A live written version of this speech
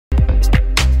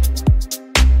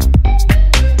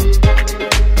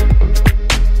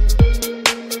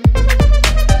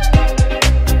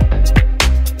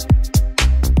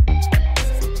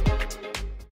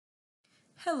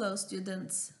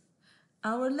students.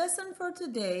 Our lesson for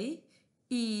today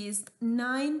is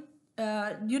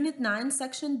Unit 9,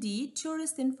 Section D,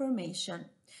 Tourist Information.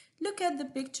 Look at the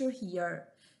picture here.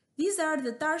 These are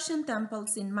the Tarshan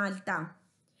temples in Malta.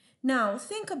 Now,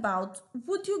 think about,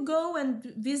 would you go and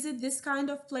visit this kind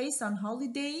of place on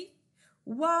holiday?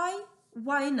 Why?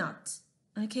 Why not?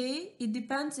 Okay, it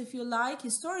depends if you like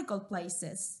historical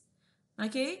places.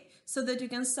 Okay, so that you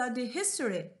can study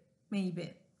history,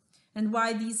 maybe, and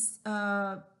why these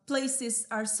places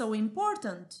are so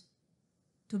important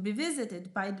to be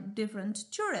visited by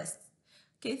different tourists.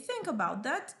 Okay, think about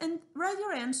that and write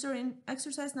your answer in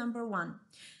exercise number 1.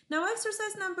 Now,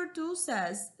 exercise number 2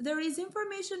 says, there is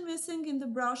information missing in the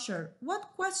brochure.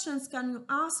 What questions can you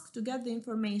ask to get the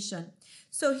information?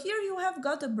 So here you have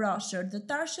got a brochure, the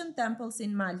Tarshan temples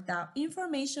in Malta,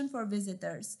 information for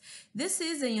visitors. This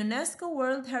is a UNESCO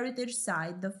World Heritage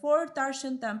Site. The 4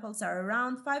 Tarshan temples are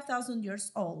around 5,000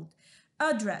 years old.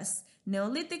 Address,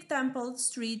 Neolithic Temple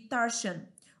Street, Tarshan.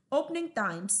 Opening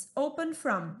times, open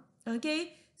from.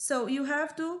 Okay, so you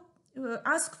have to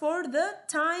ask for the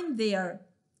time there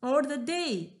or the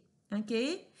day.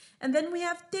 Okay, and then we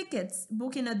have tickets,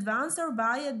 book in advance or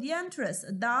buy at the entrance.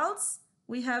 Adults,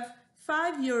 we have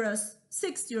 €5,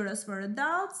 €6 for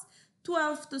adults,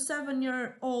 12 to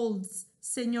 7-year-olds,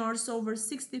 seniors over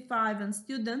 65 and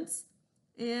students.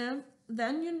 Then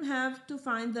you have to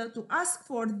to ask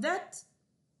for that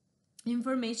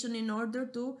information in order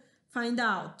to find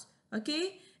out.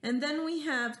 Okay, and then we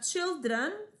have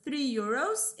children,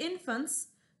 €3, infants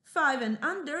 5 and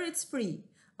under, it's free.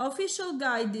 Official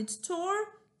guided tour,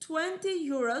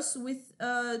 €20 with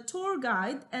a tour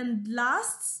guide and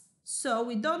lasts, so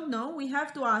we don't know, we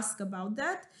have to ask about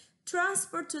that.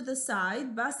 Transport to the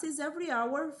site, buses every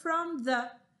hour from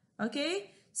the,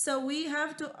 okay, so we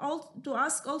have to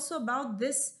ask also about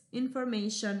this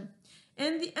information.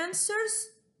 And the answers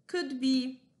could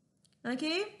be,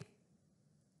 okay,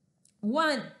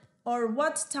 1, or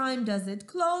what time does it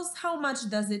close? How much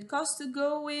does it cost to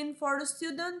go in for a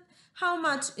student? How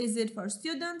much is it for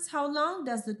students? How long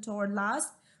does the tour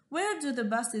last? Where do the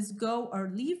buses go or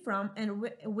leave from? And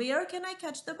where can I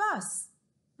catch the bus?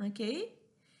 Okay,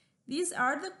 these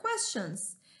are the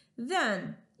questions.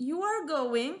 Then you are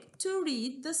going to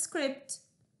read the script.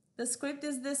 The script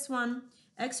is this one.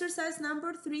 Exercise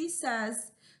number 3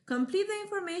 says, complete the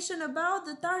information about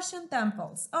the Tarshan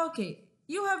temples. Okay,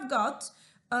 you have got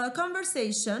a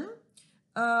conversation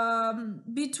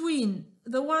between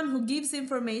the one who gives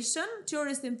information,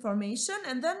 tourist information,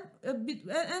 and then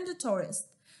and the tourist.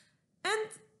 And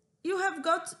you have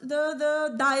got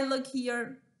the dialogue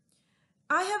here.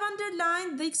 I have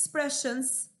underlined the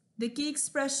expressions, the key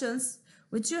expressions,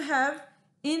 which you have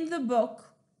in the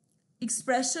book.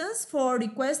 Expressions for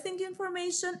requesting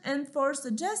information and for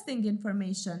suggesting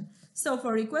information. So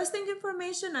for requesting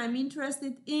information, I'm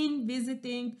interested in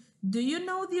visiting. Do you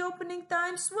know the opening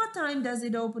times? What time does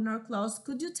it open or close?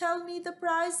 Could you tell me the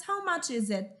price? How much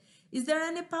is it? Is there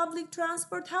any public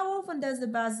transport? How often does the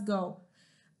bus go?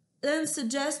 Then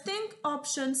suggesting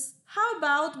options. How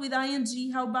about with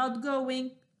ing? How about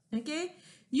going? Okay.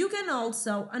 You can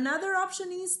also, another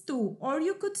option is to, or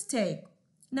you could take.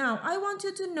 Now, I want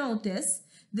you to notice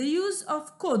the use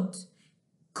of could.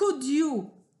 Could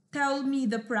you tell me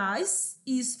the price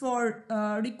is for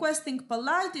requesting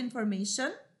polite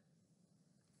information,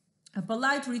 a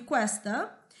polite request.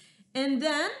 And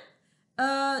then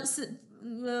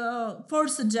for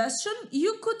suggestion,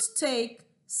 you could take.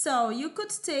 So you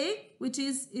could take, which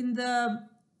is the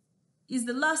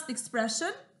last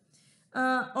expression,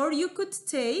 or you could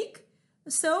take.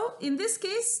 So in this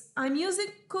case, I'm using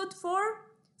could for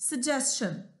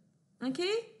suggestion.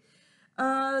 Okay,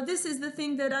 this is the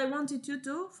thing that I wanted you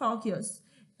to focus.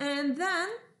 And then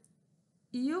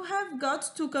you have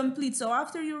got to complete. So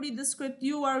after you read the script,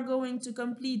 you are going to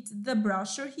complete the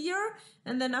brochure here,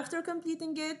 and then after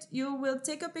completing it, you will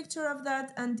take a picture of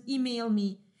that and email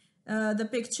me the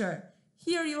picture.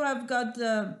 Here you have got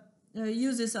the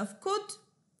uses of could,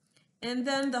 and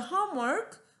then the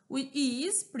homework, which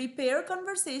is prepare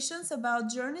conversations about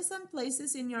journeys and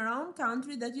places in your own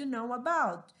country that you know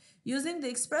about, using the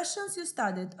expressions you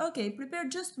studied. Okay, prepare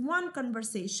just one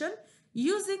conversation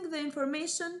using the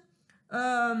information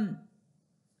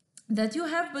that you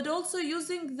have, but also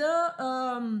using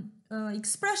the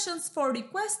expressions for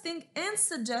requesting and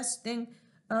suggesting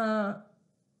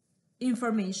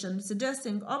information,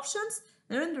 suggesting options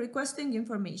and requesting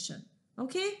information.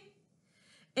 Okay?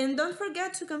 And don't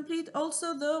forget to complete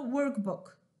also the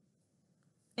workbook.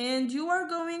 And you are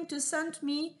going to send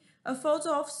me a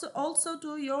photo of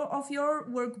your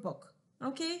workbook,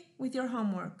 okay, with your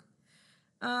homework.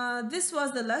 This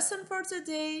was the lesson for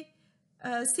today.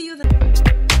 See you the